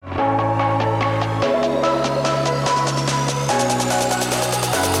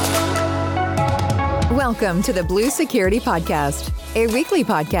Welcome to the Blue Security Podcast, a weekly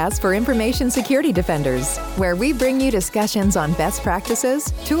podcast for information security defenders, where we bring you discussions on best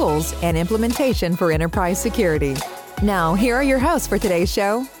practices, tools, and implementation for enterprise security. Now, here are your hosts for today's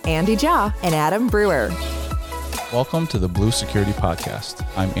show, Andy Jha and Adam Brewer. Welcome to the Blue Security Podcast.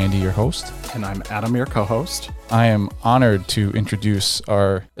 I'm Andy, your host. And I'm Adam, your co-host. I am honored to introduce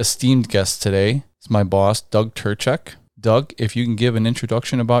our esteemed guest today. It's my boss, Doug Turchek. Doug, if you can give an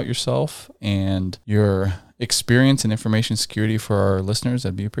introduction about yourself and your experience in information security for our listeners,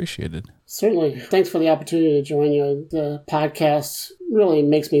 that'd be appreciated. Certainly. Thanks for the opportunity to join you. The podcast really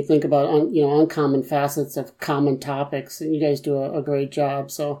makes me think about uncommon facets of common topics, and you guys do a great job,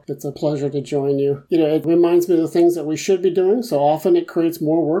 so it's a pleasure to join you. It reminds me of the things that we should be doing, so often it creates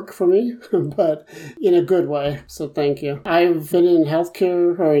more work for me, but in a good way, so thank you. I've been in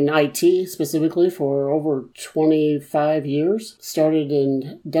healthcare, or in IT specifically, for over 25 years. Started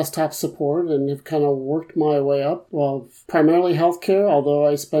in desktop support and have kind of worked my way up. Well, primarily healthcare, although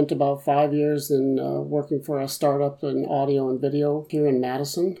I spent about 5 years in working for a startup in audio and video here in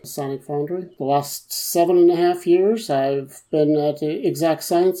Madison, Sonic Foundry. The last 7.5 years, I've been at Exact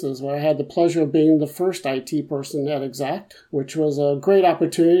Sciences, where I had the pleasure of being the first IT person at Exact, which was a great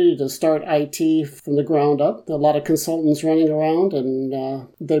opportunity to start IT from the ground up. A lot of consultants running around, and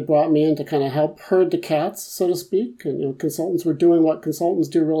they brought me in to kind of help herd the cats, so to speak. And consultants were doing what consultants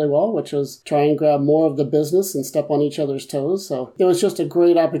do really well, which was try and grab more of the business and step on each other's toes. So it was just a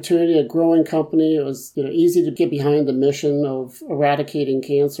great opportunity, a growing company. It was easy to get behind the mission of eradicating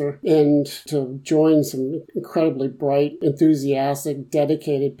cancer and to join some incredibly bright, enthusiastic,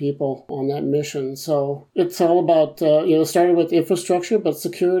 dedicated people on that mission. So it's all about, started with infrastructure, but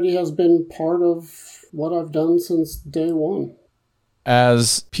security has been part of what I've done since day one.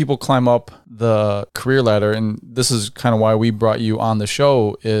 As people climb up the career ladder, and this is kind of why we brought you on the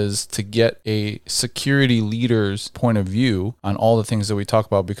show, is to get a security leader's point of view on all the things that we talk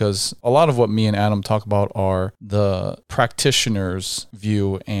about, because a lot of what me and Adam talk about are the practitioner's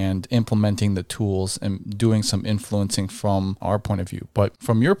view and implementing the tools and doing some influencing from our point of view. But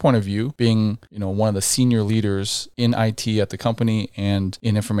from your point of view, being one of the senior leaders in IT at the company and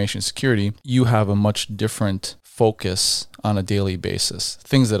in information security, you have a much different focus on a daily basis,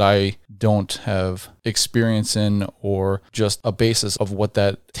 things that I don't have experience in or just a basis of what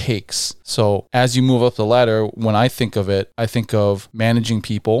that takes. So as you move up the ladder, when I think of it, I think of managing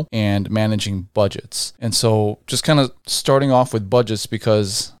people and managing budgets. And so just kind of starting off with budgets,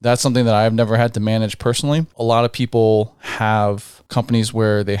 because that's something that I've never had to manage personally. A lot of people have companies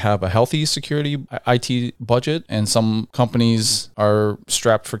where they have a healthy security IT budget, and some companies are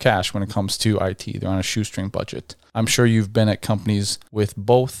strapped for cash when it comes to IT. They're on a shoestring budget. I'm sure you've been at companies with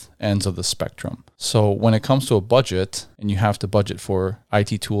both ends of the spectrum. So when it comes to a budget and you have to budget for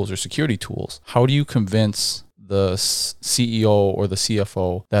IT tools or security tools, how do you convince the CEO or the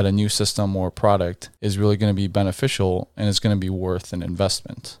CFO that a new system or product is really going to be beneficial and is going to be worth an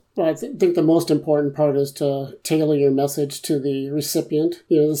investment? Well, I think the most important part is to tailor your message to the recipient.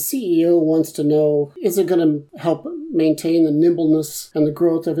 The CEO wants to know, is it going to help maintain the nimbleness and the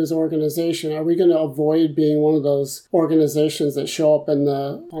growth of his organization? Are we going to avoid being one of those organizations that show up on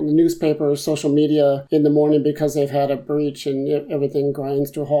the newspaper or social media in the morning because they've had a breach and everything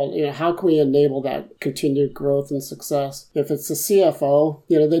grinds to a halt? How can we enable that continued growth and success? If it's the CFO,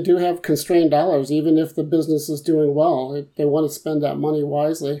 they do have constrained dollars, even if the business is doing well. They want to spend that money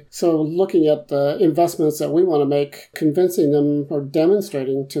wisely. So looking at the investments that we want to make, convincing them or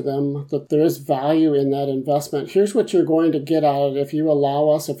demonstrating to them that there is value in that investment. Here's what you're going to get out of it if you allow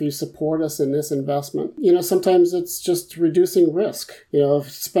us, if you support us in this investment. Sometimes it's just reducing risk.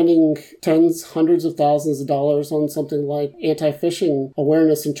 Spending tens, hundreds of thousands of dollars on something like anti-phishing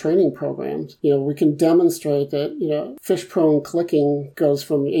awareness and training programs. We can demonstrate that, phish-prone clicking goes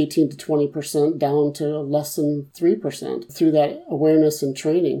from 18 to 20% down to less than 3% through that awareness and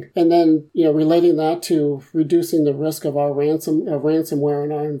training. And then, relating that to reducing the risk of our ransomware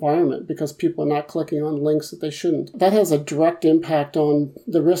in our environment, because people are not clicking on links that they shouldn't. That has a direct impact on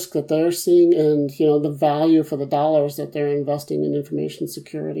the risk that they're seeing and, the value for the dollars that they're investing in information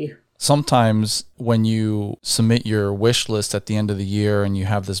security. Sometimes when you submit your wish list at the end of the year and you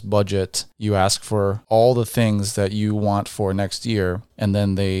have this budget, you ask for all the things that you want for next year, and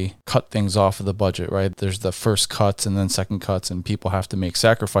then they cut things off of the budget, right? There's the first cuts and then second cuts, and people have to make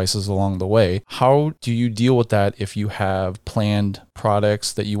sacrifices along the way. How do you deal with that if you have planned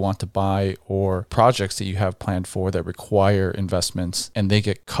products that you want to buy or projects that you have planned for that require investments and they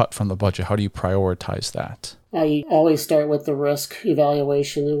get cut from the budget? How do you prioritize that? I always start with the risk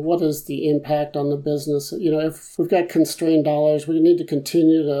evaluation and what is the impact on the business. If we've got constrained dollars, we need to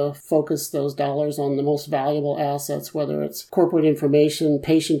continue to focus those dollars on the most valuable assets, whether it's corporate information,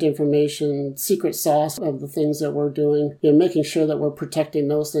 patient information, secret sauce of the things that we're doing, making sure that we're protecting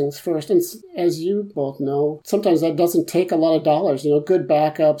those things first. And as you both know, sometimes that doesn't take a lot of dollars, good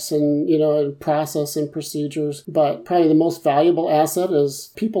backups and process and procedures. But probably the most valuable asset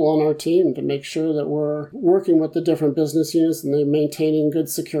is people on our team to make sure that we're working with the different business units and they're maintaining good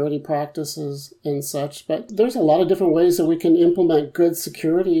security practices and such. But there's a lot of different ways that we can implement good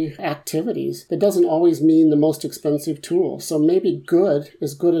security activities. It doesn't always mean the most expensive tool. So maybe good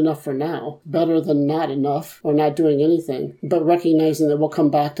is good enough for now, better than not enough or not doing anything. But recognizing that we'll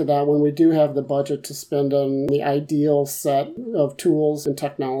come back to that when we do have the budget to spend on the ideal set of tools and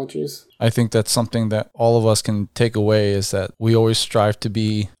technologies. I think that's something that all of us can take away, is that we always strive to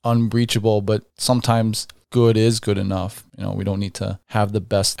be unbreachable, but sometimes good is good enough. We don't need to have the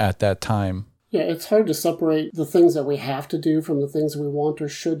best at that time. Yeah, it's hard to separate the things that we have to do from the things we want or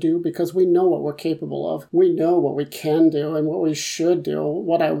should do, because we know what we're capable of. We know what we can do and what we should do,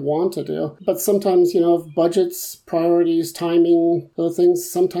 what I want to do. But sometimes, budgets, priorities, timing, those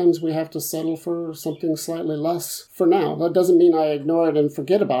things, sometimes we have to settle for something slightly less for now. That doesn't mean I ignore it and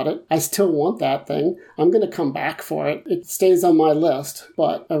forget about it. I still want that thing. I'm going to come back for it. It stays on my list,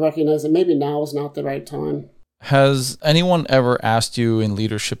 but I recognize that maybe now is not the right time. Has anyone ever asked you in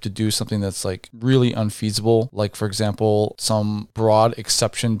leadership to do something that's like really unfeasible? Like, for example, some broad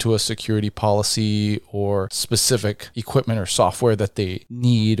exception to a security policy or specific equipment or software that they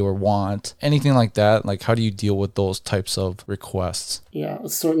need or want? Anything like that? Like, how do you deal with those types of requests? Yeah,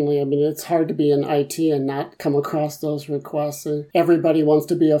 certainly. It's hard to be in IT and not come across those requests. Everybody wants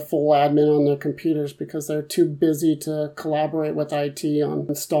to be a full admin on their computers because they're too busy to collaborate with IT on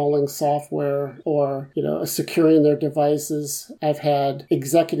installing software or, securing their devices. I've had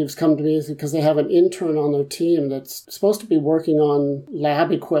executives come to me because they have an intern on their team that's supposed to be working on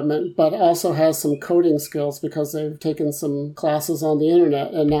lab equipment, but also has some coding skills because they've taken some classes on the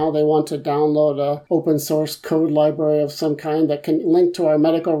internet, and now they want to download a open source code library of some kind that can link to our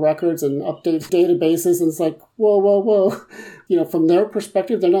medical records and update databases. And it's like, whoa. From their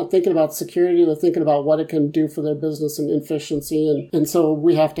perspective, they're not thinking about security. They're thinking about what it can do for their business and efficiency. And so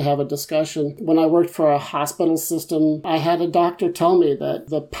we have to have a discussion. When I worked for a hospital system, I had a doctor tell me that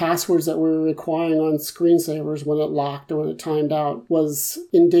the passwords that we were requiring on screensavers when it locked or when it timed out was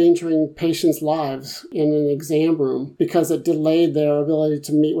endangering patients' lives in an exam room because it delayed their ability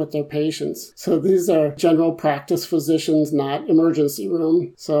to meet with their patients. So these are general practice physicians, not emergency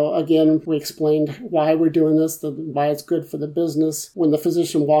room. So again, we explained why we're doing this, why it's good for the business. When the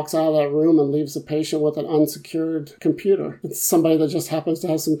physician walks out of that room and leaves the patient with an unsecured computer, it's somebody that just happens to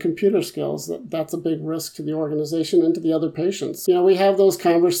have some computer skills. That's a big risk to the organization and to the other patients. We have those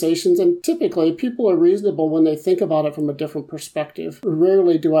conversations, and typically people are reasonable when they think about it from a different perspective.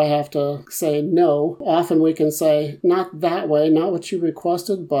 Rarely do I have to say no. Often we can say, not that way, not what you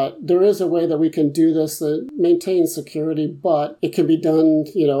requested, but there is a way that we can do this that maintains security, but it can be done,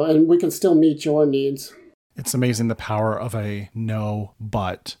 and we can still meet your needs. It's amazing the power of a no,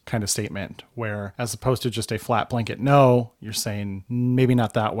 but kind of statement, where as opposed to just a flat blanket no, you're saying maybe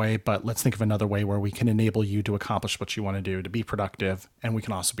not that way, but let's think of another way where we can enable you to accomplish what you want to do, to be productive, and we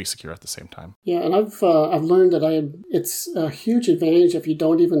can also be secure at the same time. Yeah, and I've learned that it's a huge advantage if you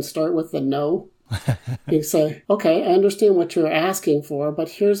don't even start with the no. You say, okay, I understand what you're asking for, but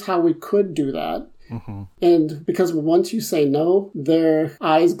here's how we could do that. Mm-hmm. And because once you say no, their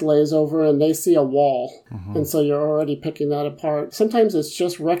eyes glaze over and they see a wall. Mm-hmm. And so you're already picking that apart. Sometimes it's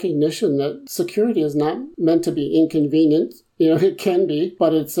just recognition that security is not meant to be inconvenient. It can be,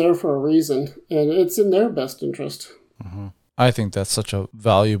 but it's there for a reason. And it's in their best interest. Mm-hmm. I think that's such a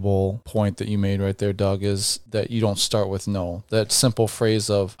valuable point that you made right there, Doug, is that you don't start with no. That simple phrase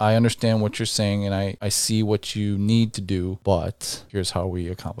of, I understand what you're saying and I see what you need to do, but here's how we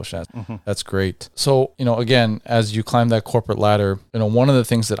accomplish that. Mm-hmm. That's great. So, again, as you climb that corporate ladder, one of the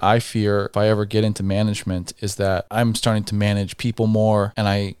things that I fear if I ever get into management is that I'm starting to manage people more and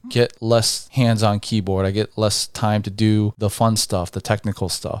I get less hands on keyboard. I get less time to do the fun stuff, the technical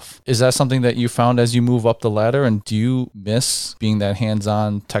stuff. Is that something that you found as you move up the ladder, and do you miss being that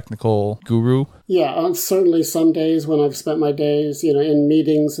hands-on technical guru? Yeah, certainly some days when I've spent my days, in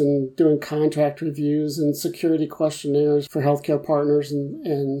meetings and doing contract reviews and security questionnaires for healthcare partners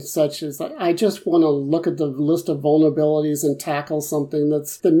and such, is like, I just want to look at the list of vulnerabilities and tackle something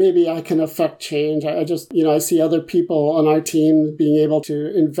that maybe I can affect change. I just, I see other people on our team being able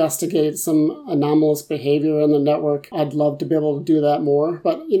to investigate some anomalous behavior in the network. I'd love to be able to do that more.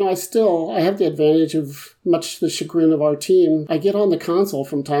 But, I have the advantage of, much to the chagrin of our team, I get on the console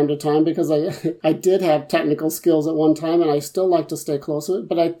from time to time because I did have technical skills at one time and I still like to stay close to it.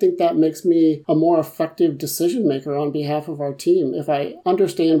 But I think that makes me a more effective decision maker on behalf of our team. If I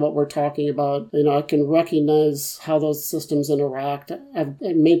understand what we're talking about, I can recognize how those systems interact. I've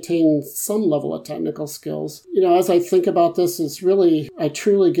maintained some level of technical skills. As I think about this, I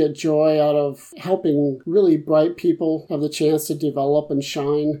truly get joy out of helping really bright people have the chance to develop and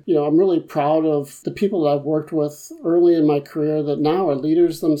shine. I'm really proud of the people that I've worked with early in my career that now are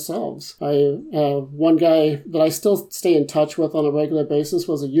leaders themselves. One guy that I still stay in touch with on a regular basis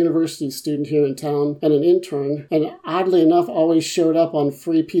was a university student here in town and an intern, and oddly enough always showed up on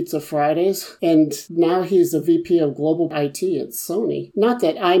Free Pizza Fridays, and now he's the VP of Global IT at Sony. Not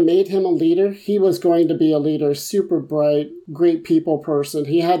that I made him a leader. He was going to be a leader, super bright, great people person.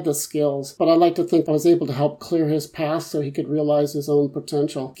 He had the skills, but I like to think I was able to help clear his path so he could realize his own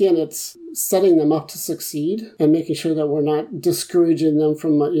potential. Again, it's setting them up to succeed and making sure that we're not discouraging them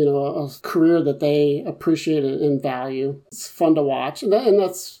from a career that they appreciate and value. It's fun to watch, and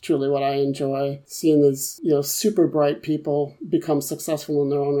that's truly what I enjoy, seeing these super bright people become successful in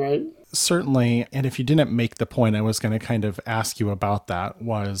their own right. Certainly, and if you didn't make the point, I was going to kind of ask you about that,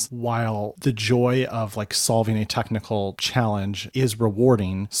 was while the joy of solving a technical challenge is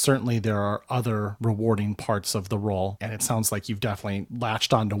rewarding, certainly there are other rewarding parts of the role. And it sounds like you've definitely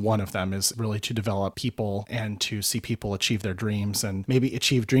latched onto one of them, is really to develop people and to see people achieve their dreams and maybe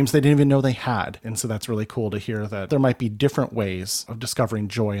achieve dreams they didn't even know they had. And so that's really cool to hear that there might be different ways of discovering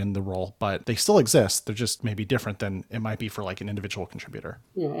joy in the role, but they still exist. They're just maybe different than it might be for an individual contributor.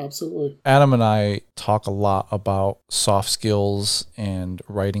 Yeah, absolutely. Adam and I talk a lot about soft skills and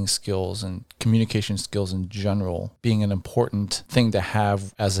writing skills and communication skills in general being an important thing to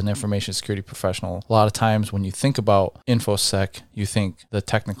have as an information security professional. A lot of times when you think about InfoSec, you think the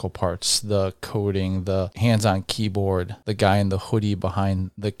technical parts, the coding, the hands-on keyboard, the guy in the hoodie behind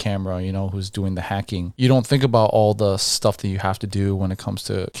the camera, who's doing the hacking. You don't think about all the stuff that you have to do when it comes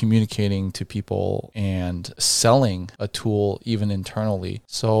to communicating to people and selling a tool even internally.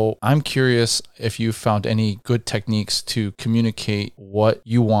 So I'm curious if you found any good techniques to communicate what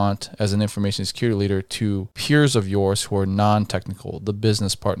you want as an information security leader to peers of yours who are non-technical, the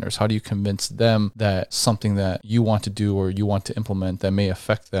business partners. How do you convince them that something that you want to do or you want to implement that may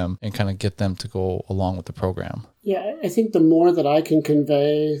affect them and kind of get them to go along with the program? Yeah, I think the more that I can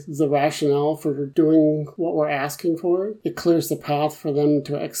convey the rationale for doing what we're asking for, it clears the path for them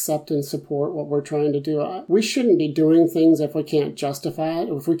to accept and support what we're trying to do. We shouldn't be doing things if we can't justify it,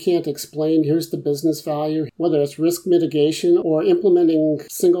 or if we can't explain, here's the business value, whether it's risk mitigation or implementing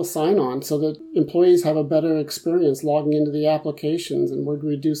single sign-on so that employees have a better experience logging into the applications, and we're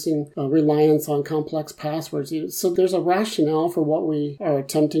reducing reliance on complex passwords. So there's a rationale for what we are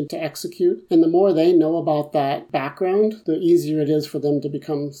attempting to execute, and the more they know about that background, the easier it is for them to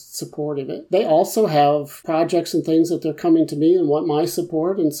become supportive. They also have projects and things that they're coming to me and want my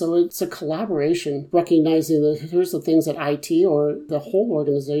support, and so it's a collaboration, recognizing that here's the things that IT or the whole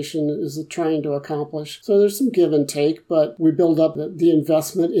organization is trying to accomplish. So there's some give and take, but we build up the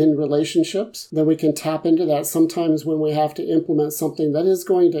investment in relationships. Then we can tap into that sometimes when we have to implement something that is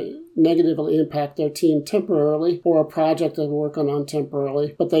going to negatively impact their team temporarily, or a project they're working on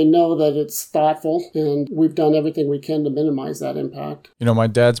temporarily, but they know that it's thoughtful and we've done everything we can to minimize that impact. My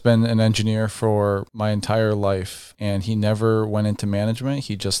dad's been an engineer for my entire life and he never went into management.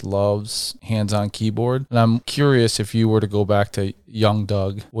 He just loves hands-on keyboard. And I'm curious, if you were to go back to young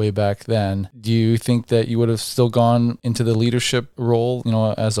Doug way back then, do you think that you would have still gone into the leadership role,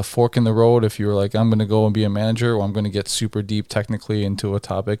 as a fork in the road, if you were like, I'm going to go and be a manager, or I'm going to get super deep technically into a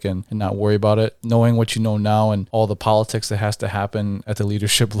topic and not worry about it, knowing what you know now and all the politics that has to happen at the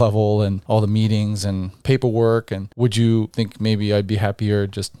leadership level and all the meetings and paperwork? And would you think maybe I'd be happier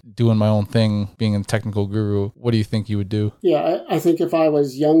just doing my own thing, being a technical guru? What do you think you would do? Yeah, I think if I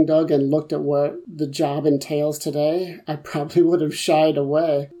was young Doug and looked at what the job entails today, I probably would have shied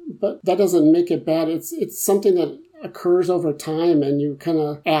away. But that doesn't make it bad. It's something that occurs over time, and you kind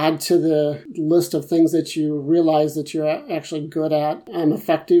of add to the list of things that you realize that you're actually good at. I'm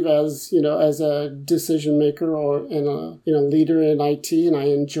effective as a decision maker or in a leader in IT, and I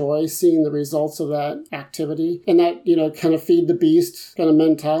enjoy seeing the results of that activity. And that kind of feed the beast kind of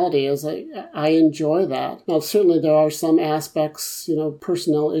mentality is like, I enjoy that. Now certainly there are some aspects,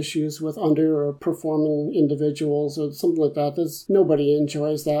 personnel issues with under or performing individuals or something like that. Nobody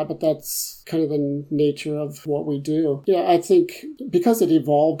enjoys that, but that's kind of the nature of what we do. I think because it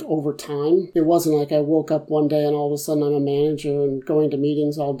evolved over time, it wasn't like I woke up one day and all of a sudden I'm a manager and going to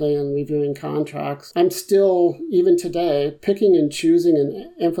meetings all day and reviewing contracts. I'm still, even today, picking and choosing and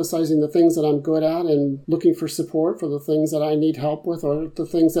emphasizing the things that I'm good at and looking for support for the things that I need help with or the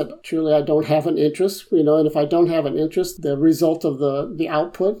things that truly I don't have an interest, and if I don't have an interest, the result of the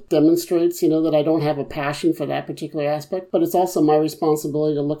output demonstrates, that I don't have a passion for that particular aspect. But it's also my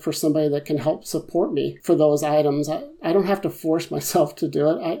responsibility to look for somebody that can help support me for those items. I don't have to force myself to do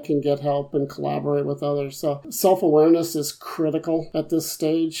it. I can get help and collaborate with others. So self-awareness is critical at this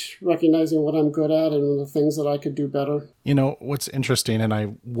stage, recognizing what I'm good at and the things that I could do better. What's interesting, and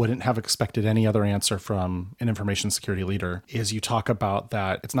I wouldn't have expected any other answer from an information security leader, is you talk about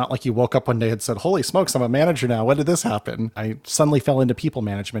that it's not like you woke up one day and said, holy smokes, I'm a manager now. When did this happen? I suddenly fell into people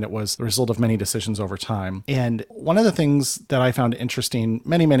management. It was the result of many decisions over time. And one of the things that I found interesting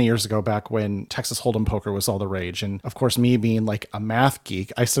many, many years ago, back when Texas Hold'em poker was all the rage, and of course, me being like a math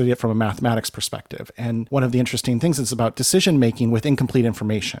geek, I studied it from a mathematics perspective. And one of the interesting things is about decision making with incomplete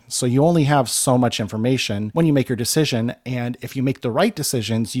information. So you only have so much information when you make your decision. And if you make the right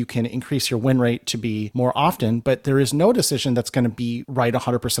decisions, you can increase your win rate to be more often, but there is no decision that's going to be right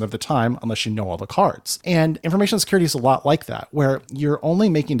 100% of the time unless you know all the cards. And information security is a lot like that, where you're only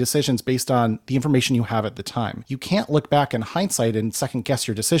making decisions based on the information you have at the time. You can't look back in hindsight and second guess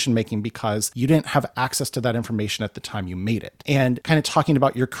your decision making because you didn't have access to that information at the time you made it. And kind of talking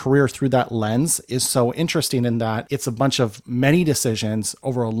about your career through that lens is so interesting in that it's a bunch of many decisions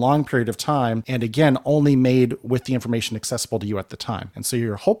over a long period of time. And again, only made with the information accessible to you at the time. And so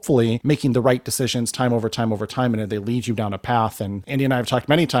you're hopefully making the right decisions time over time, and they lead you down a path. And Andy and I have talked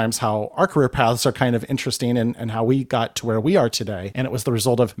many times how our career paths are kind of interesting and how we got to where we are today. And it was the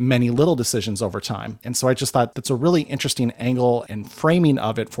result of many little decisions over time. And so I just thought that's a really interesting angle and framing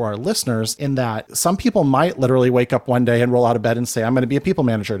of it for our listeners, in that some people might literally wake up one day and roll out of bed and say, I'm going to be a people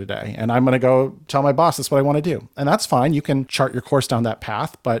manager today, and I'm going to go tell my boss that's what I want to do. And that's fine. You can chart your course down that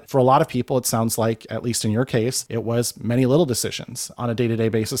path. But for a lot of people, it sounds like, at least in your case, it was many little decisions on a day-to-day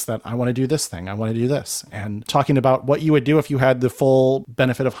basis that I want to do this thing, I want to do this. And talking about what you would do if you had the full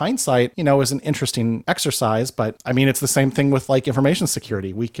benefit of hindsight, is an interesting exercise. But I mean, it's the same thing with like information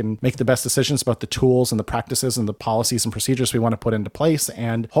security. We can make the best decisions about the tools and the practices and the policies and procedures we want to put into place.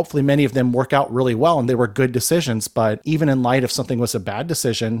 And hopefully many of them work out really well and they were good decisions. But even in light of something was a bad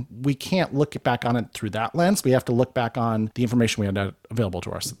decision, we can't look back on it through that lens. We have to look back on the information we had available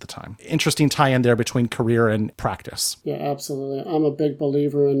to us at the time. Interesting tie-in there between career and practice. Yeah, absolutely. I'm a big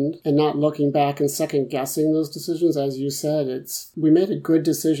believer in not looking back and second guessing those decisions. As you said, we made a good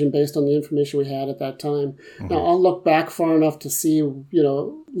decision based on the information we had at that time. Mm-hmm. Now, I'll look back far enough to see,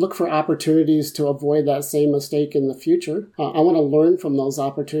 look for opportunities to avoid that same mistake in the future. I want to learn from those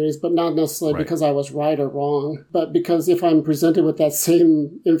opportunities, but not necessarily because I was right or wrong, but because if I'm presented with that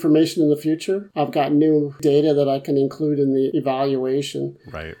same information in the future, I've got new data that I can include in the evaluation.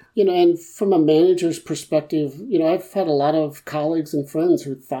 Right. And from a manager's perspective, I've had a lot of colleagues and friends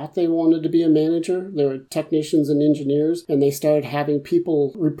who thought they wanted to be a manager. They were technicians and engineers, and they started having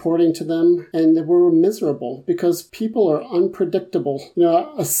people reporting to them, and they were miserable because people are unpredictable.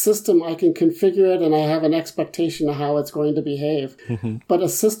 A system, I can configure it, and I have an expectation of how it's going to behave. Mm-hmm. But a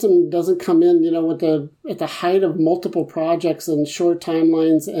system doesn't come in, at the height of multiple projects and short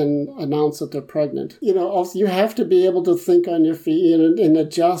timelines and announce that they're pregnant. Also, you have to be able to think on your feet and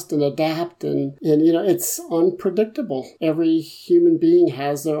adjust and adapt, and it's unpredictable. Every human being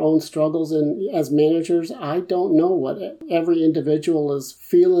has their own struggles, and as managers, I don't know what every individual is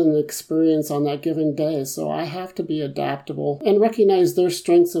feeling and experience on that given day. So I have to be adaptable and recognize their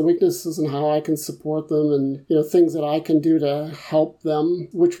strengths and weaknesses and how I can support them, and things that I can do to help them,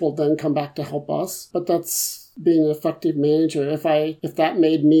 which will then come back to help us. But that's being an effective manager. If that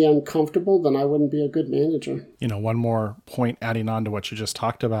made me uncomfortable, then I wouldn't be a good manager. One more point adding on to what you just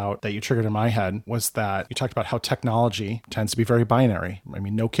talked about that you triggered in my head was that you talked about how technology tends to be very binary. I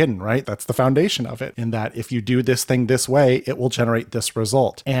mean, no kidding, right? That's the foundation of it, in that if you do this thing this way, it will generate this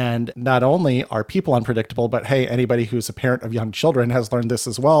result. And not only are people unpredictable, but hey, anybody who's a parent of young children has learned this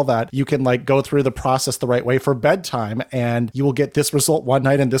as well, that you can go through the process the right way for bedtime, and you will get this result one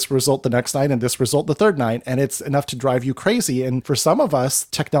night and this result the next night and this result the third night. And it's enough to drive you crazy. And for some of us,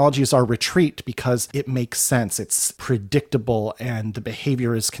 technology is our retreat because it makes sense. It's predictable and the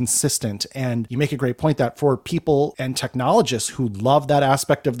behavior is consistent. And you make a great point that for people and technologists who love that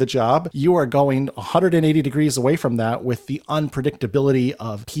aspect of the job, you are going 180 degrees away from that with the unpredictability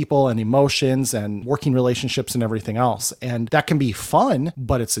of people and emotions and working relationships and everything else. And that can be fun,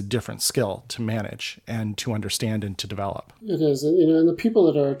 but it's a different skill to manage and to understand and to develop. It is. And the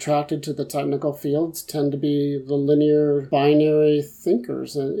people that are attracted to the technical fields tend to be the linear binary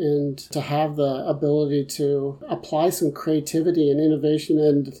thinkers, and to have the ability to apply some creativity and innovation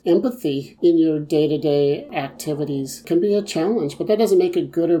and empathy in your day-to-day activities can be a challenge, but that doesn't make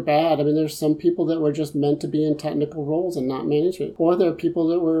it good or bad. I mean, there's some people that were just meant to be in technical roles and not management, or there are people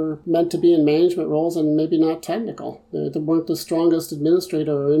that were meant to be in management roles and maybe not technical. They weren't the strongest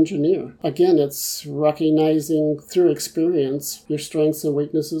administrator or engineer. Again, it's recognizing through experience your strengths and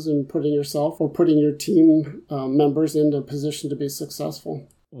weaknesses and putting yourself or putting your team members into a position to be successful.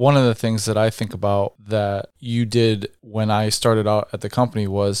 One of the things that I think about that you did when I started out at the company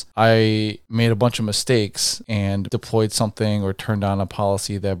was I made a bunch of mistakes and deployed something or turned on a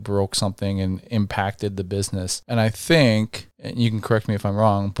policy that broke something and impacted the business. And I think, and you can correct me if I'm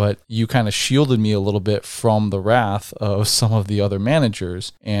wrong, but you kind of shielded me a little bit from the wrath of some of the other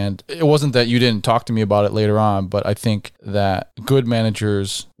managers. And it wasn't that you didn't talk to me about it later on, but I think that good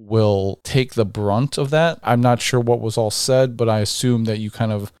managers will take the brunt of that. I'm not sure what was all said, but I assume that you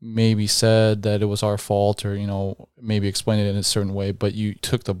kind of maybe said that it was our fault, or, maybe explained it in a certain way, but you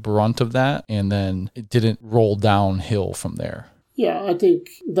took the brunt of that and then it didn't roll downhill from there. Yeah, I think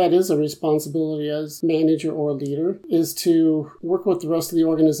that is a responsibility as manager or leader, is to work with the rest of the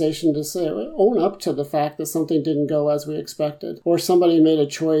organization to say, own up to the fact that something didn't go as we expected, or somebody made a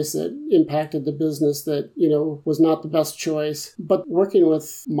choice that impacted the business that, was not the best choice. But working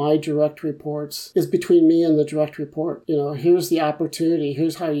with my direct reports is between me and the direct report. Here's the opportunity.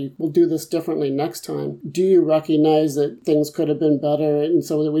 Here's how you will do this differently next time. Do you recognize that things could have been better, and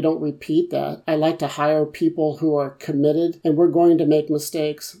so that we don't repeat that? I like to hire people who are committed, and we're going to make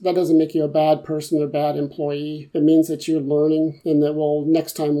mistakes. That doesn't make you a bad person or bad employee. It means that you're learning and that,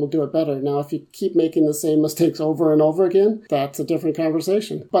 next time we'll do it better. Now, if you keep making the same mistakes over and over again, that's a different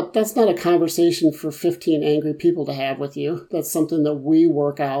conversation. But that's not a conversation for 15 angry people to have with you. That's something that we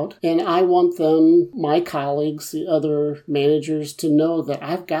work out. And I want them, my colleagues, the other managers, to know that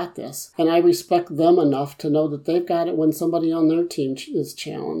I've got this. And I respect them enough to know that they've got it when somebody on their team is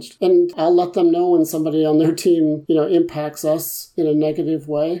challenged. And I'll let them know when somebody on their team, impacts us in a negative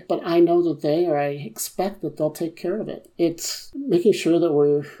way, but I know that I expect that they'll take care of it. It's making sure that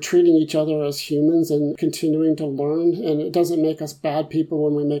we're treating each other as humans and continuing to learn, and it doesn't make us bad people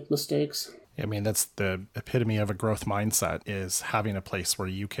when we make mistakes. I mean, that's the epitome of a growth mindset, is having a place where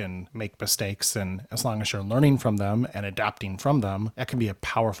you can make mistakes, and as long as you're learning from them and adapting from them, that can be a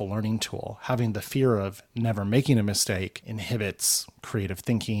powerful learning tool. Having the fear of never making a mistake inhibits creative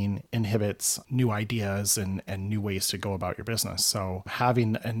thinking, inhibits new ideas and new ways to go about your business. So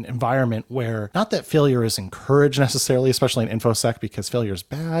having an environment where, not that failure is encouraged necessarily, especially in InfoSec, because failure is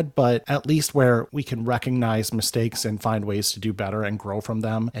bad, but at least where we can recognize mistakes and find ways to do better and grow from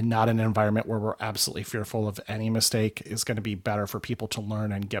them, and not an environment where we're absolutely fearful of any mistake, is going to be better for people to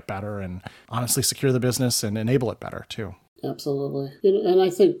learn and get better and honestly secure the business and enable it better too. Absolutely. And I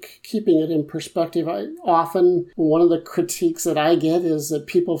think keeping it in perspective, often one of the critiques that I get is that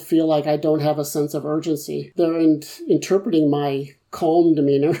people feel like I don't have a sense of urgency. They're interpreting my calm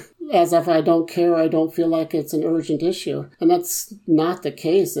demeanor as if I don't care, I don't feel like it's an urgent issue. And that's not the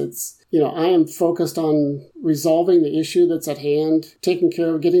case. It's, I am focused on resolving the issue that's at hand, taking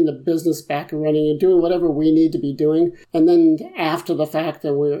care of getting the business back and running and doing whatever we need to be doing. And then after the fact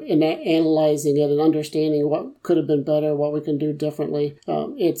that we're analyzing it and understanding what could have been better, what we can do differently,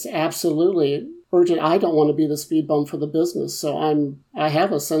 it's absolutely urgent. I don't want to be the speed bump for the business, so I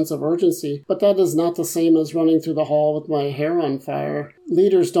have a sense of urgency, but that is not the same as running through the hall with my hair on fire.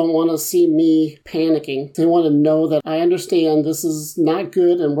 Leaders don't want to see me panicking. They want to know that I understand this is not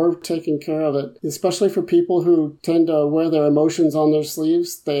good and we're taking care of it. Especially for people who tend to wear their emotions on their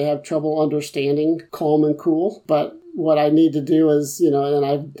sleeves, they have trouble understanding calm and cool. But what I need to do is, and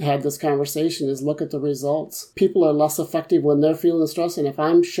I've had this conversation, is look at the results. People are less effective when they're feeling stress, and if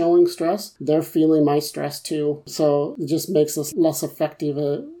I'm showing stress, they're feeling my stress too. So it just makes us less effective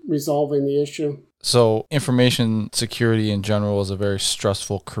at resolving the issue. So information security in general is a very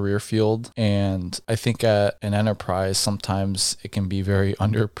stressful career field. And I think at an enterprise, sometimes it can be very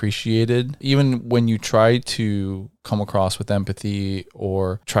underappreciated. Even when you try to come across with empathy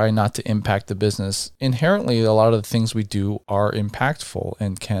or try not to impact the business. Inherently, a lot of the things we do are impactful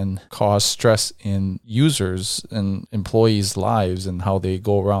and can cause stress in users and employees' lives and how they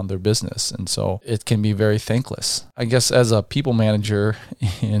go around their business. And so it can be very thankless. I guess as a people manager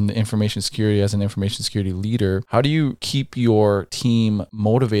in information security, as an information security leader, how do you keep your team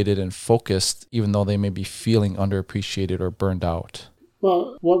motivated and focused even though they may be feeling underappreciated or burned out?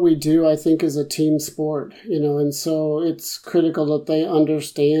 Well, what we do, I think, is a team sport, and so it's critical that they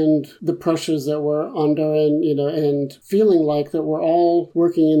understand the pressures that we're under and feeling like that we're all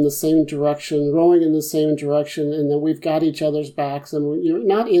working in the same direction, rowing in the same direction, and that we've got each other's backs and you're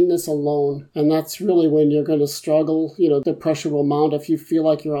not in this alone. And that's really when you're going to struggle. The pressure will mount if you feel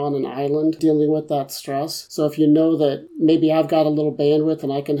like you're on an island dealing with that stress. So if you know that maybe I've got a little bandwidth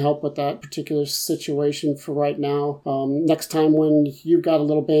and I can help with that particular situation for right now, next time when you've got a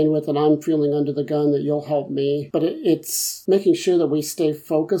little bandwidth and I'm feeling under the gun, that you'll help me. But it's making sure that we stay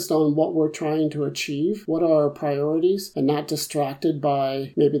focused on what we're trying to achieve, what are our priorities, and not distracted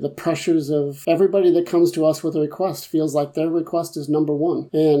by maybe the pressures of everybody that comes to us with a request feels like their request is number one.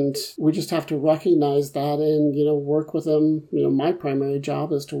 And we just have to recognize that and, work with them. My primary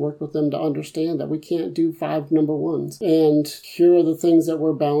job is to work with them to understand that we can't do 5 number ones. And here are the things that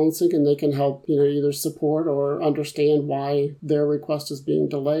we're balancing, and they can help, either support or understand why their request is being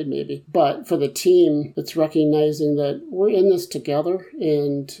delayed maybe. But for the team, it's recognizing that we're in this together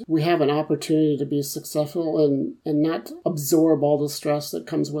and we have an opportunity to be successful and not absorb all the stress that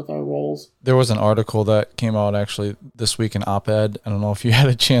comes with our roles. There was an article that came out actually this week in Op-Ed. I don't know if you had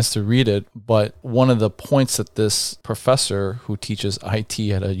a chance to read it, but one of the points that this professor who teaches IT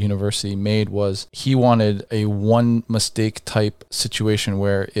at a university made was he wanted a one mistake type situation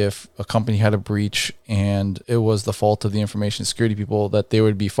where if a company had a breach and it was the fault of the information security people, that they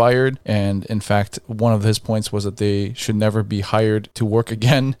would be fired. And in fact, one of his points was that they should never be hired to work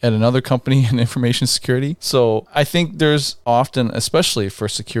again at another company in information security. So I think there's often, especially for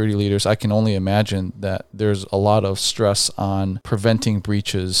security leaders, I can only imagine that there's a lot of stress on preventing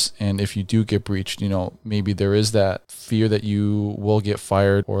breaches. And if you do get breached, maybe there is that fear that you will get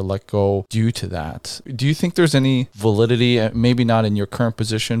fired or let go due to that. Do you think there's any validity, maybe not in your current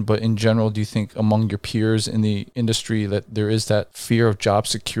position, but in general, do you think among your peers in the industry that there is that fear of job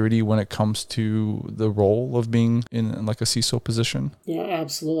security when it comes to the role of being in like a CISO position? Yeah,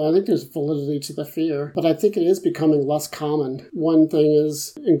 absolutely. I think there's validity to the fear, but I think it is becoming less common. One thing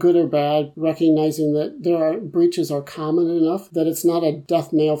is, in good or bad, recognizing that breaches are common enough that it's not a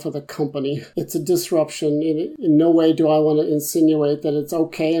death nail for the company. It's a disruption. In no way do I want to insinuate that it's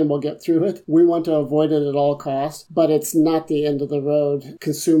okay and we'll get through it. We want to avoid it at all costs, but it's not the end of the road.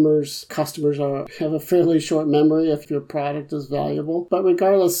 Customers have a fairly short memory if your product is valuable. But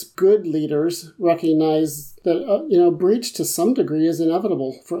regardless, good leaders recognize that, breach to some degree is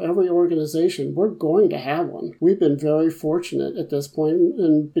inevitable for every organization. We're going to have one. We've been very fortunate at this point,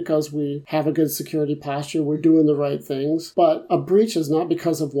 and because we have a good security posture, we're doing the right things. But a breach is not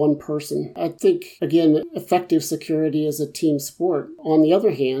because of one person. I think, again, effective security is a team sport. On the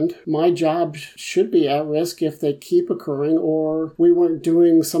other hand, my job should be at risk if they keep occurring or we weren't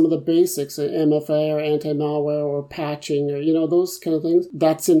doing some of the basics, MFA or anti-malware or patching or, those kind of things.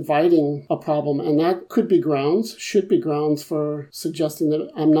 That's inviting a problem, and that should be grounds for suggesting that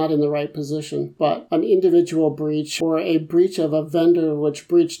I'm not in the right position. But an individual breach or a breach of a vendor which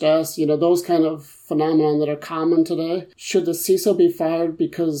breached us, those kind of phenomenon that are common today. Should the CISO be fired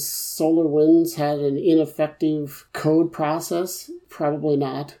because SolarWinds had an ineffective code process? Probably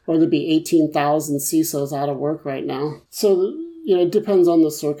not. Or there'd be 18,000 CISOs out of work right now. So, it depends on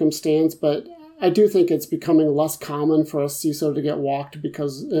the circumstance, but I do think it's becoming less common for a CISO to get walked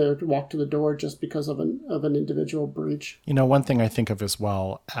to the door just because of an individual breach. One thing I think of as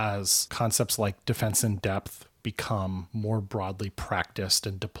well as concepts like defense in depth become more broadly practiced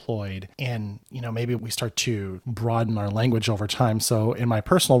and deployed. And, maybe we start to broaden our language over time. So in my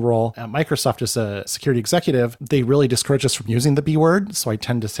personal role at Microsoft as a security executive, they really discourage us from using the B word. So I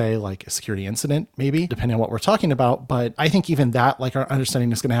tend to say like a security incident, maybe, depending on what we're talking about. But I think even that, like our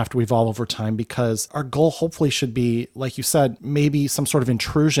understanding is going to have to evolve over time because our goal hopefully should be, like you said, maybe some sort of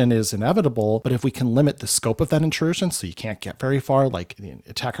intrusion is inevitable, but if we can limit the scope of that intrusion so you can't get very far, like the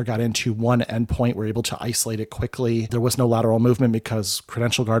attacker got into one endpoint, we're able to isolate it quickly. There was no lateral movement because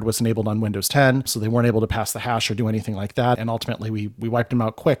Credential Guard was enabled on Windows 10, so they weren't able to pass the hash or do anything like that. And ultimately, we wiped them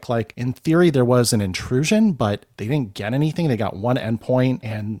out quick. Like, in theory, there was an intrusion, but they didn't get anything. They got one endpoint,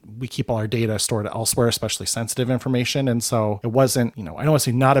 and we keep all our data stored elsewhere, especially sensitive information. And so it wasn't, I don't want to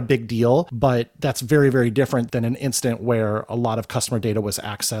say not a big deal, but that's very, very different than an incident where a lot of customer data was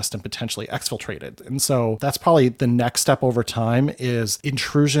accessed and potentially exfiltrated. And so that's probably the next step over time is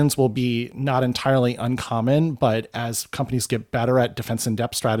intrusions will be not entirely uncommon, but as companies get better at defense in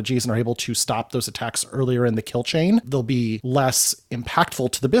depth strategies and are able to stop those attacks earlier in the kill chain, they'll be less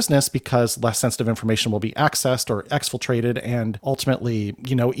impactful to the business because less sensitive information will be accessed or exfiltrated. And ultimately,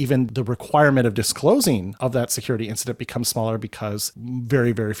 even the requirement of disclosing of that security incident becomes smaller because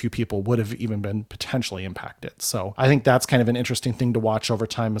very, very few people would have even been potentially impacted. So I think that's kind of an interesting thing to watch over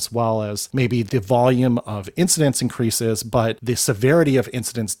time, as well as maybe the volume of incidents increases, but the severity of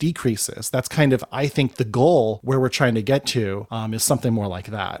incidents decreases. That's kind of, I think, the goal where we're trying to get to is something more like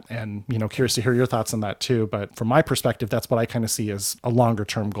that. And, curious to hear your thoughts on that too. But from my perspective, that's what I kind of see as a longer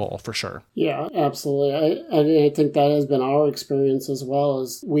term goal for sure. Yeah, absolutely. I think that has been our experience as well,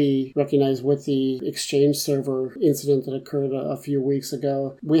 as we recognize with the Exchange server incident that occurred a few weeks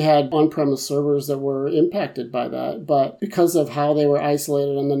ago. We had on-premise servers that were impacted by that, but because of how they were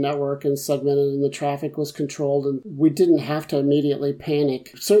isolated on the network and segmented and the traffic was controlled, and we didn't have to immediately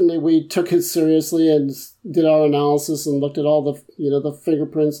panic. Certainly we took it seriously and did our analysis and looked at all the the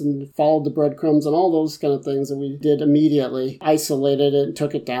fingerprints and followed the breadcrumbs and all those kind of things that we did immediately, isolated it and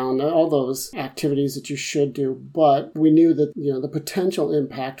took it down, all those activities that you should do. But we knew that the potential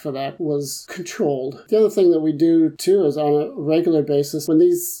impact for that was controlled. The other thing that we do too is on a regular basis, when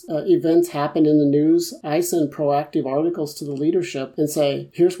these events happen in the news, I send proactive articles to the leadership and say,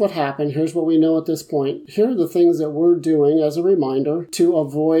 here's what happened, here's what we know at this point, here are the things that we're doing as a reminder to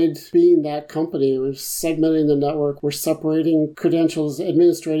avoid being that company. We're segmenting the network, we're separating credentials,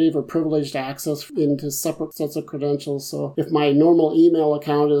 administrative or privileged access, into separate sets of credentials. So if my normal email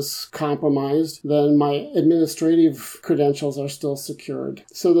account is compromised, then my administrative credentials are still secured.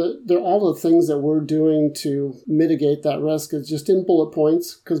 So they're all the things that we're doing to mitigate that risk. It's just in bullet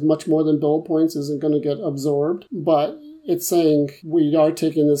points, because much more than bullet points isn't going to get absorbed. But it's saying we are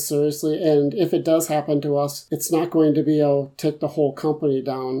taking this seriously, and if it does happen to us, it's not going to be, take the whole company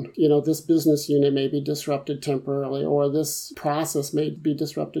down. This business unit may be disrupted temporarily, or this process may be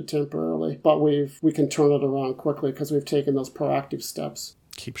disrupted temporarily, but we can turn it around quickly because we've taken those proactive steps.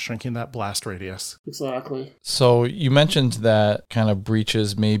 Keep shrinking that blast radius. Exactly. So you mentioned that kind of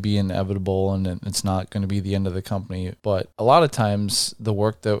breaches may be inevitable and it's not going to be the end of the company. But a lot of times the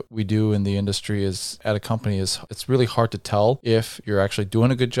work that we do in the industry is at a company it's really hard to tell if you're actually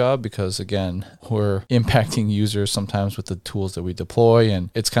doing a good job, because again, we're impacting users sometimes with the tools that we deploy, and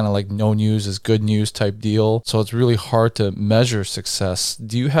it's kind of like no news is good news type deal. So it's really hard to measure success.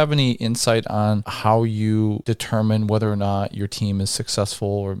 Do you have any insight on how you determine whether or not your team is successful,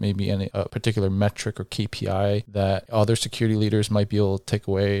 or maybe a particular metric or KPI that other security leaders might be able to take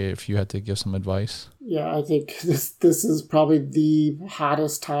away if you had to give some advice? Yeah, I think this is probably the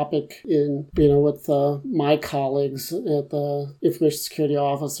hottest topic in, with my colleagues at the information security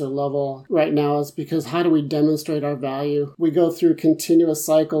officer level right now, is because how do we demonstrate our value? We go through continuous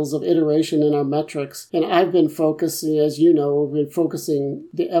cycles of iteration in our metrics. And I've been focusing, as you know, we've been focusing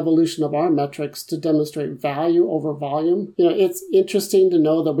the evolution of our metrics to demonstrate value over volume. It's interesting to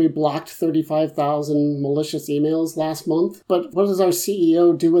know that we blocked 35,000 malicious emails last month, but what does our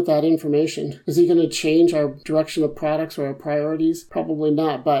CEO do with that information? Is he going to change our direction of products or our priorities? Probably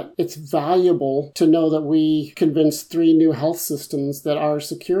not, but it's valuable to know that we convinced 3 new health systems that our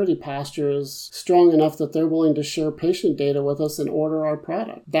security posture is strong enough that they're willing to share patient data with us and order our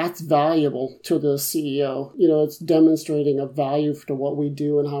product. That's valuable to the CEO. It's demonstrating a value to what we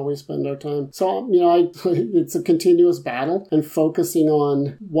do and how we spend our time. So, it's a continuous battle and focusing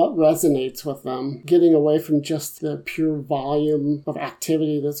on what resonates with them, getting away from just the pure volume of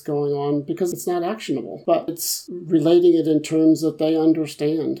activity that's going on, because it's not actionable, but it's relating it in terms that they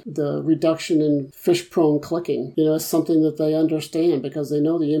understand. The reduction in fish-prone clicking, is something that they understand because they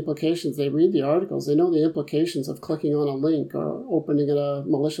know the implications. They read the articles. They know the implications of clicking on a link or opening a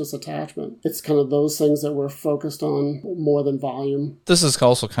malicious attachment. It's kind of those things that we're focused on more than volume. This is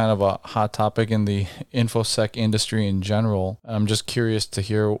also kind of a hot topic in the InfoSec industry in general. I'm just curious to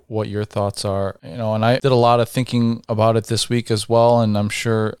hear what your thoughts are. And I did a lot of thinking about it this week as well, and I'm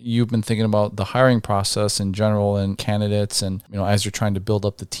sure you've been thinking about the hiring hiring process in general and candidates and, as you're trying to build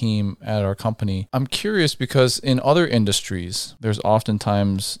up the team at our company. I'm curious because in other industries, there's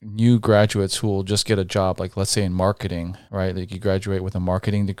oftentimes new graduates who will just get a job, like let's say in marketing, right? Like you graduate with a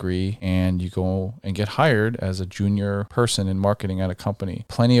marketing degree and you go and get hired as a junior person in marketing at a company.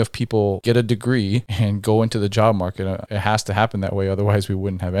 Plenty of people get a degree and go into the job market. It has to happen that way. Otherwise, we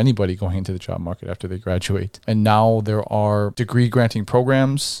wouldn't have anybody going into the job market after they graduate. And now there are degree granting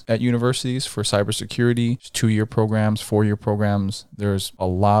programs at universities for cybersecurity, 2-year programs, 4-year programs. There's a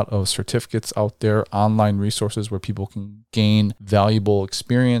lot of certificates out there, online resources where people can gain valuable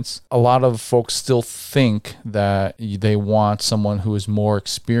experience. A lot of folks still think that they want someone who is more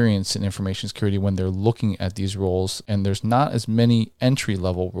experienced in information security when they're looking at these roles, and there's not as many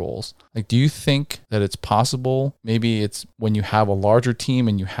entry-level roles. Like, do you think that it's possible? Maybe it's when you have a larger team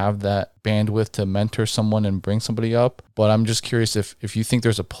and you have that bandwidth to mentor someone and bring somebody up. But I'm just curious if you think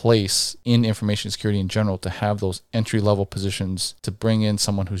there's a place in information security in general to have those entry-level positions to bring in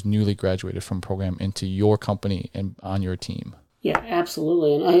someone who's newly graduated from a program into your company and on your team. Yeah,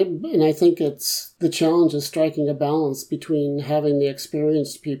 absolutely. And I think it's the challenge is striking a balance between having the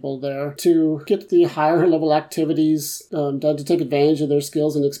experienced people there to get the higher level activities done to take advantage of their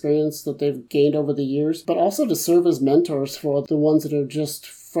skills and experience that they've gained over the years, but also to serve as mentors for the ones that are just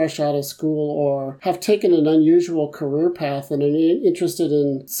fresh out of school or have taken an unusual career path and are interested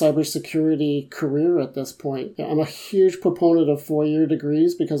in cybersecurity career at this point. I'm a huge proponent of 4-year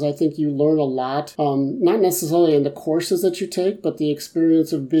degrees because I think you learn a lot, not necessarily in the courses that you take, but the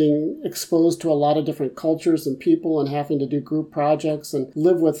experience of being exposed to a lot of different cultures and people and having to do group projects and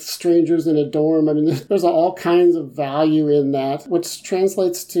live with strangers in a dorm. I mean, there's all kinds of value in that, which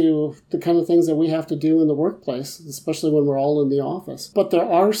translates to the kind of things that we have to do in the workplace, especially when we're all in the office. But there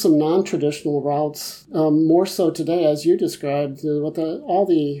are some non-traditional routes, more so today, as you described, with all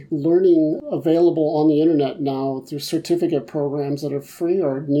the learning available on the internet now through certificate programs that are free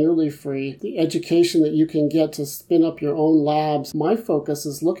or nearly free, the education that you can get to spin up your own labs. My focus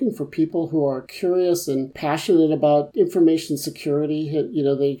is looking for people who are curious and passionate about information security.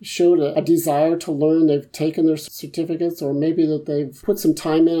 They showed a desire to learn. They've taken their certificates, or maybe that they've put some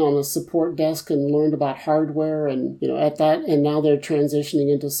time in on a support desk and learned about hardware and, at that, and now they're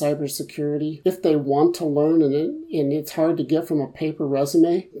transitioning into cybersecurity. If they want to learn, and it's hard to get from a paper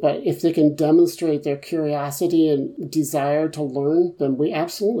resume, but if they can demonstrate their curiosity and desire to learn, then we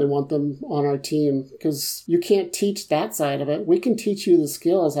absolutely want them on our team, because you can't teach that side of it. We can teach you the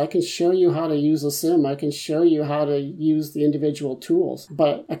skills. I can show you how to use a SIM. I can show you how to use the individual tools,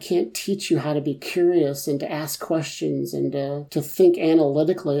 but I can't teach you how to be curious and to ask questions and to think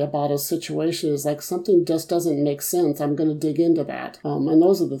analytically about a situation. It's like something just doesn't make sense. I'm going to dig into that. And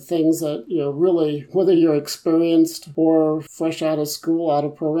those are the things that, really, whether you're experienced or fresh out of school, out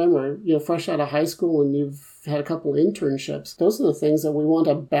of program, or, fresh out of high school and you've had a couple internships. Those are the things that we want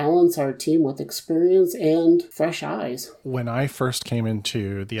to balance our team with: experience and fresh eyes. When I first came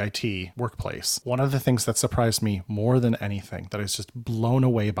into the IT workplace, one of the things that surprised me more than anything, that I was just blown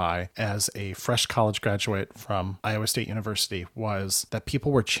away by as a fresh college graduate from Iowa State University, was that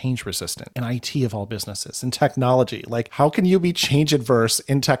people were change resistant in IT of all businesses, in technology. Like, how can you be change adverse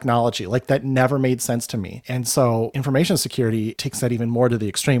in technology? Like, that never made sense to me. And so information security takes that even more to the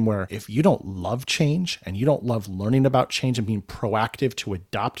extreme, where if you don't love change and you don't love learning about change and being proactive to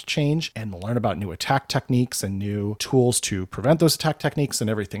adopt change and learn about new attack techniques and new tools to prevent those attack techniques and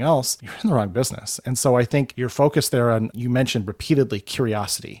everything else, you're in the wrong business. And so I think your focus there on, you mentioned repeatedly,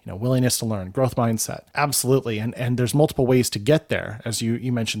 curiosity, willingness to learn, growth mindset. Absolutely. And there's multiple ways to get there, as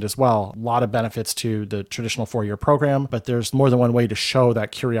you mentioned as well. A lot of benefits to the traditional 4-year program, but there's more than one way to show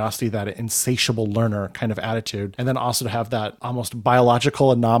that curiosity, that insatiable learner kind of attitude. And then also to have that almost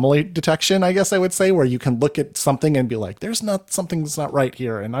biological anomaly detection, I guess I would say, where you can look at something and be like, something's not right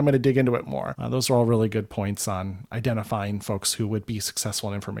here, and I'm going to dig into it more. Those are all really good points on identifying folks who would be successful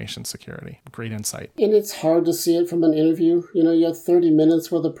in information security. Great insight. And it's hard to see it from an interview. You have 30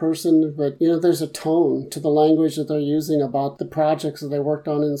 minutes with a person, but, there's a tone to the language that they're using about the projects that they worked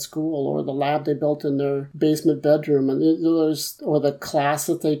on in school, or the lab they built in their basement bedroom, and or the class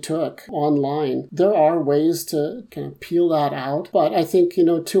that they took online. There are ways to kind of peel that out, but I think,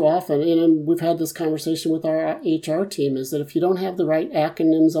 too often, and we've had this conversation with our HR team, is that if you don't have the right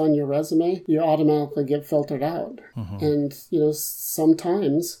acronyms on your resume, you automatically get filtered out. Mm-hmm. And,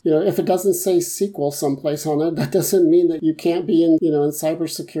 sometimes, if it doesn't say SQL someplace on it, that doesn't mean that you can't be in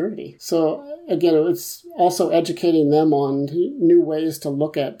cybersecurity. So again, it's also educating them on new ways to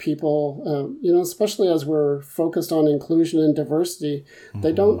look at people, especially as we're focused on inclusion and diversity.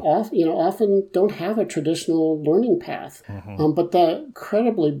 They don't often don't have a traditional learning path, but the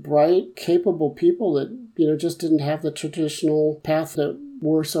incredibly bright, capable people that, just didn't have the traditional path that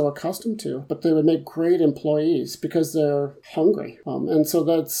we're so accustomed to, but they would make great employees because they're hungry. And so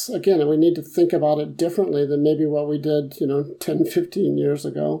that's, again, we need to think about it differently than maybe what we did, 10, 15 years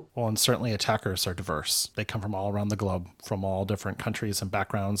ago. Well, and certainly attackers are diverse. They come from all around the globe, from all different countries and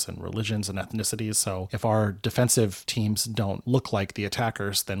backgrounds and religions and ethnicities. So if our defensive teams don't look like the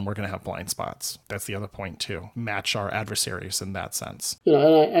attackers, then we're going to have blind spots. That's the other point too. Match our adversaries in that sense.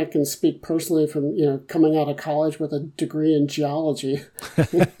 And I can speak personally from, coming out of college with a degree in geology.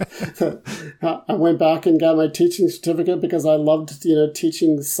 I went back and got my teaching certificate because I loved,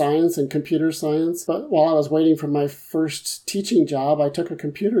 teaching science and computer science. But while I was waiting for my first teaching job, I took a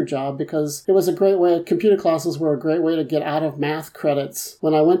computer job because it was a great way. Computer classes were a great way to get out of math credits.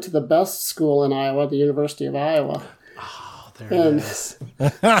 When I went to the best school in Iowa, the University of Iowa. Oh, there it is.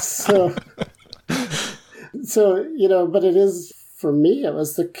 So, but it is... For me, it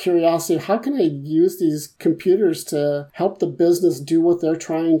was the curiosity of how can I use these computers to help the business do what they're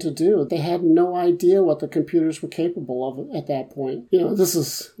trying to do? They had no idea what the computers were capable of at that point. This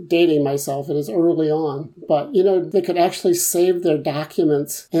is dating myself. It is early on. But, they could actually save their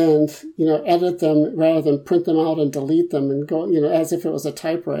documents and, edit them rather than print them out and delete them and go, as if it was a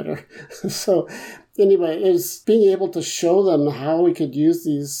typewriter. So anyway, is being able to show them how we could use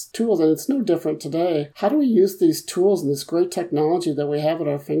these tools. And it's no different today. How do we use these tools and this great technology that we have at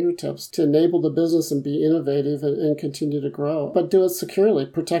our fingertips to enable the business and be innovative and continue to grow? But do it securely,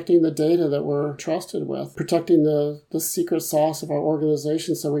 protecting the data that we're trusted with, protecting the secret sauce of our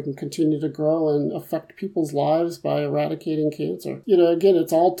organization so we can continue to grow and affect people's lives by eradicating cancer. Again,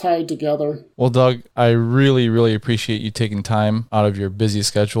 it's all tied together. Well, Doug, I really, really appreciate you taking time out of your busy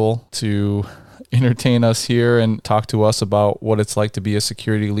schedule to entertain us here and talk to us about what it's like to be a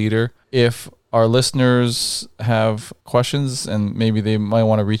security leader. If our listeners have questions and maybe they might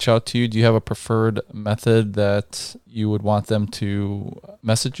want to reach out to you, do you have a preferred method that you would want them to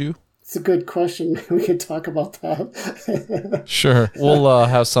message you? It's a good question. We could talk about that. Sure. We'll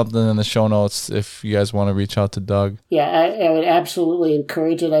have something in the show notes if you guys want to reach out to Doug. Yeah, I would absolutely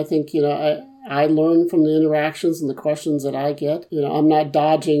encourage it. I think, I learn from the interactions and the questions that I get. I'm not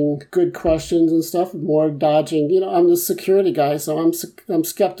dodging good questions and stuff, more dodging, I'm the security guy, so I'm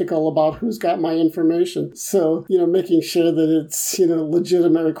skeptical about who's got my information. So, making sure that it's,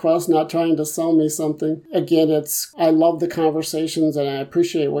 legitimate request, not trying to sell me something. Again, I love the conversations and I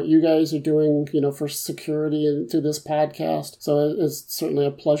appreciate what you guys are doing, for security and through this podcast. So it's certainly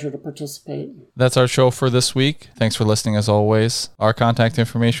a pleasure to participate. That's our show for this week. Thanks for listening as always. Our contact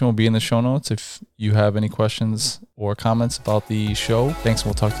information will be in the show notes if you have any questions or comments about the show. Thanks, and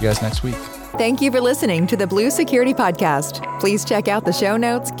we'll talk to you guys next week. Thank you for listening to the Blue Security Podcast. Please check out the show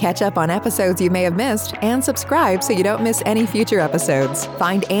notes, catch up on episodes you may have missed, and subscribe so you don't miss any future episodes.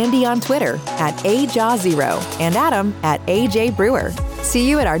 Find Andy on Twitter @AJaw0 and Adam @AJ Brewer. See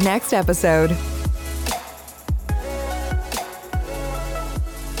you at our next episode.